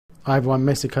Hi everyone,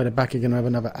 Mr. back again with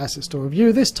another asset store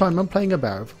review. This time I'm playing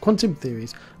about with Quantum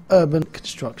Theory's Urban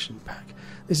Construction Pack.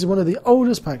 This is one of the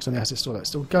oldest packs on the asset store that's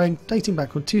still going, dating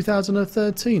back from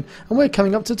 2013, and we're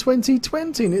coming up to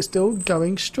 2020 and it's still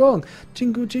going strong.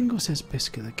 Jingle jingle, says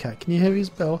Biscuit the cat. Can you hear his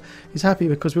bell? He's happy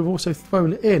because we've also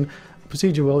thrown in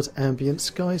Procedural World's Ambient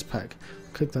Skies pack.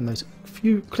 Clicked on those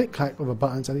few click-clack of the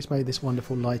buttons and it's made this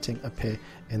wonderful lighting appear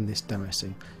in this demo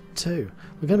scene too.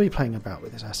 We're going to be playing about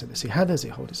with this asset to see how does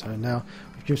it hold its own. Now,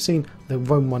 if you've seen the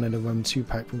Rome 1 and the Rome 2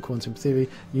 pack from Quantum Theory,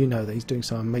 you know that he's doing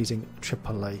some amazing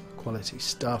AAA quality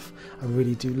stuff. I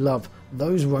really do love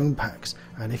those Rome packs,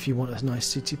 and if you want a nice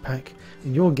city pack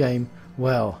in your game,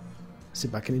 well,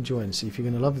 sit back and enjoy and see if you're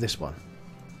going to love this one.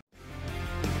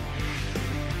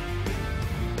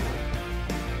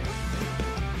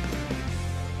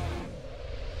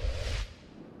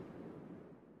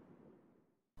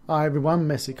 Hi everyone,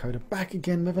 Messy Coder back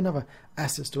again with another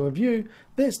asset store review.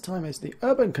 This time it's the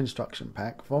Urban Construction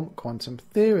Pack from Quantum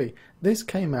Theory. This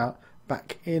came out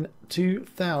back in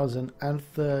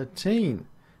 2013,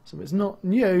 so it's not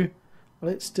new, but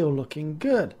it's still looking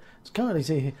good. It's currently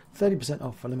here 30%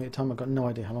 off for a limited time. I've got no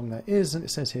idea how long that is, and it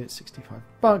says here it's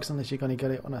 $65. Unless you're going to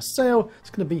get it on a sale, it's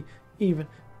going to be even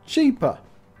cheaper.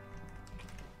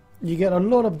 You get a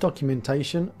lot of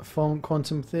documentation from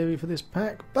Quantum Theory for this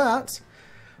pack, but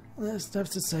let's have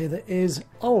to say that is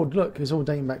old. Look, it's all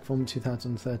dating back from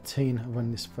 2013 when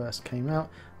this first came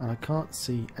out, and I can't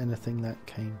see anything that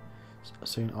came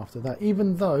soon after that.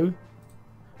 Even though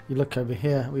you look over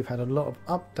here, we've had a lot of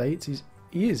updates.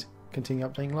 He is continuing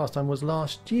updating. Last time was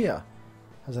last year.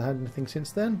 Hasn't had anything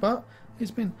since then, but he's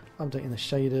been updating the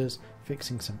shaders,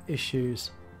 fixing some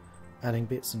issues, adding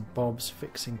bits and bobs,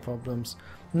 fixing problems.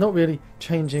 Not really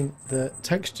changing the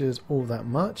textures all that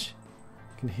much.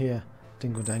 You can hear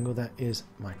Dingle Dangle, that is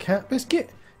my cat. Biscuit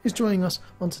is joining us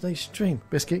on today's stream.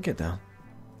 Biscuit, get down.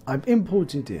 I've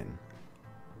imported in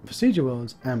Procedural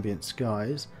World's Ambient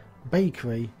Skies,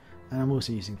 Bakery, and I'm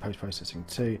also using post-processing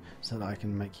too, so that I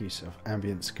can make use of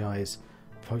Ambient Skies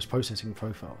post-processing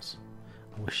profiles.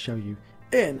 I will show you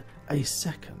in a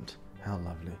second how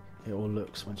lovely it all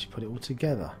looks once you put it all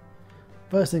together.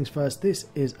 First things first, this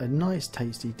is a nice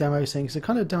tasty demo scene. It's the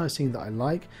kind of demo scene that I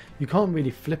like. You can't really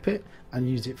flip it and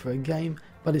use it for a game,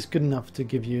 but it's good enough to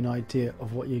give you an idea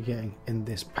of what you're getting in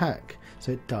this pack.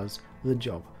 So it does the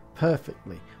job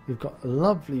perfectly. We've got a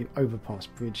lovely overpass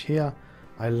bridge here.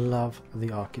 I love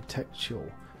the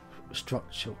architectural,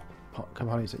 structural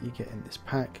components that you get in this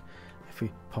pack. If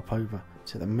we pop over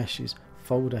to the meshes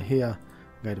folder here,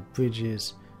 go to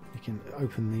bridges, you can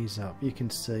open these up. You can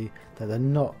see that they're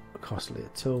not costly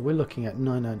at all. We're looking at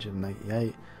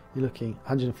 988. You're looking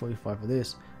 145 for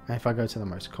this, and if I go to the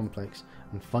most complex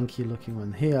and funky looking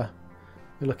one here,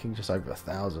 we're looking just over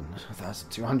 1,000,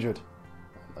 1,200.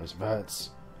 Those verts,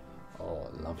 oh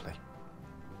lovely.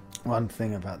 One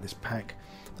thing about this pack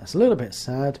that's a little bit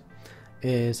sad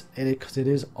is because it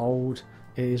is old,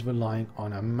 it is relying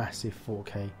on a massive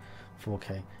 4K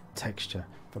texture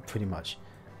for pretty much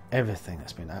everything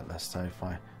that's been Atlas. So if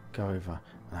I go over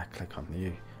and I click on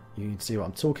you can see what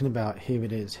I'm talking about. Here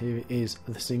it is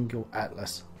the single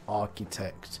Atlas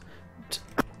architect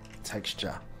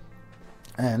texture,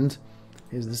 and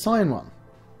here's the sign one.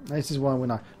 This is why when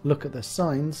I look at the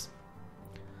signs,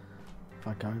 if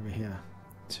I go over here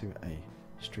to a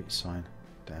street sign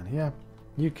down here,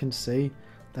 you can see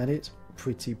that it's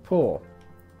pretty poor.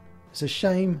 It's a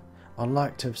shame. I'd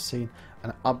like to have seen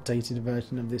an updated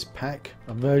version of this pack,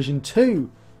 a version 2.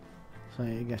 So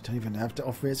you don't even have to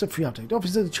offer it as a free update.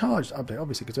 Obviously, it's a charged update,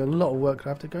 obviously, because there's a lot of work I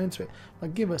have to go into it.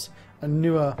 But give us a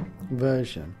newer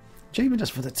version. Even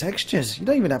just for the textures. You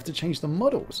don't even have to change the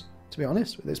models, to be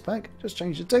honest, with this pack. Just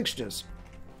change the textures.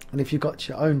 And if you've got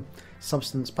your own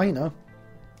Substance Painter,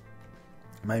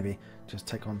 maybe just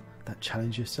take on that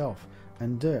challenge yourself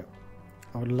and do it.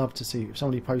 I would love to see if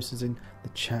somebody posts in the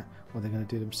chat what they're going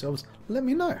to do themselves. Let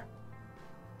me know.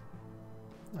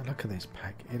 Now look at this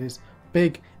pack. It is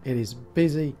big, it is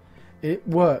busy, it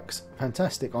works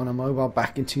fantastic on a mobile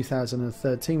back in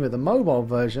 2013 with a mobile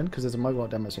version, because there's a mobile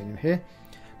demo scene in here.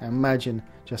 Now imagine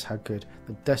just how good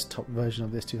the desktop version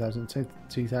of this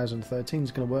 2013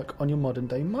 is going to work on your modern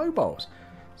day mobiles.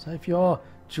 So if you are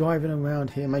driving around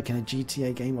here making a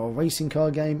GTA game or a racing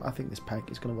car game, I think this pack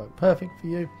is going to work perfect for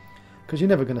you, because you're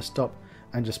never going to stop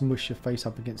and just mush your face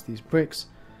up against these bricks,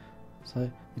 so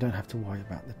you don't have to worry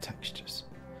about the textures.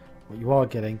 What you are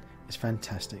getting is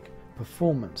fantastic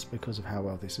performance because of how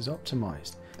well this is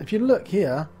optimized. If you look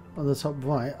here on the top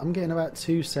right, I'm getting about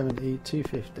 270,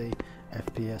 250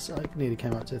 FPS. I nearly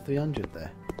came up to 300 there.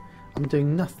 I'm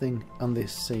doing nothing on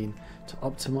this scene to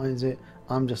optimize it.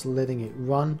 I'm just letting it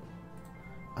run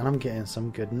and I'm getting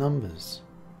some good numbers.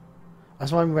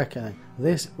 That's why I'm reckoning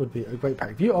this would be a great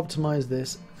pack. If you optimize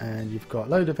this and you've got a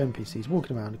load of NPCs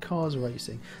walking around, cars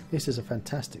racing, this is a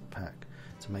fantastic pack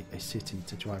to make a city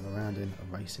to drive around in,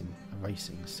 a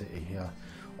racing city here,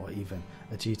 or even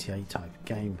a GTA type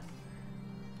game.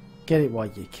 Get it while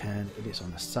you can. It is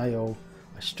on a sale.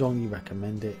 I strongly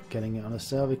recommend it, getting it on a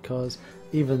sale, because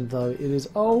even though it is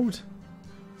old,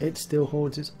 it still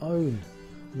holds its own.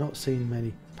 Not seen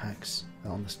many packs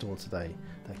on the store today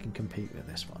that can compete with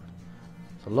this one.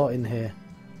 There's a lot in here.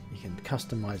 You can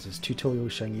customize this tutorial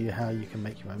showing you how you can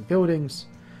make your own buildings,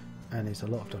 and there's a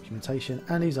lot of documentation,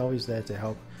 and he's always there to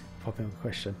help. Pop in a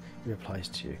question, he replies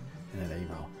to you in an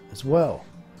email as well.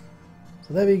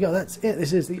 So there we go, that's it.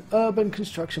 This is the Urban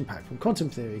Construction Pack from Quantum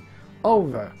Theory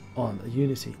over on the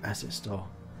Unity Asset Store.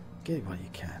 Get it while you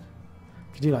can.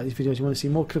 If you do like these videos, you want to see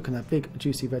more, click on that big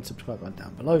juicy red subscribe button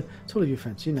down below. To all of your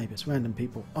friends, your neighbours, random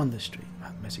people on the street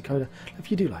at Messy Coder.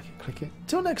 If you do like it, click it.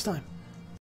 Till next time.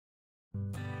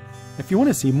 If you want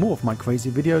to see more of my crazy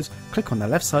videos, click on the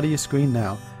left side of your screen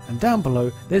now, and down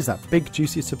below there's that big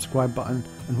juicy subscribe button,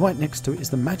 and right next to it is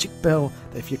the magic bell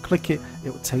that if you click it,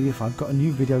 it will tell you if I've got a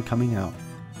new video coming out.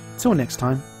 Till next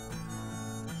time.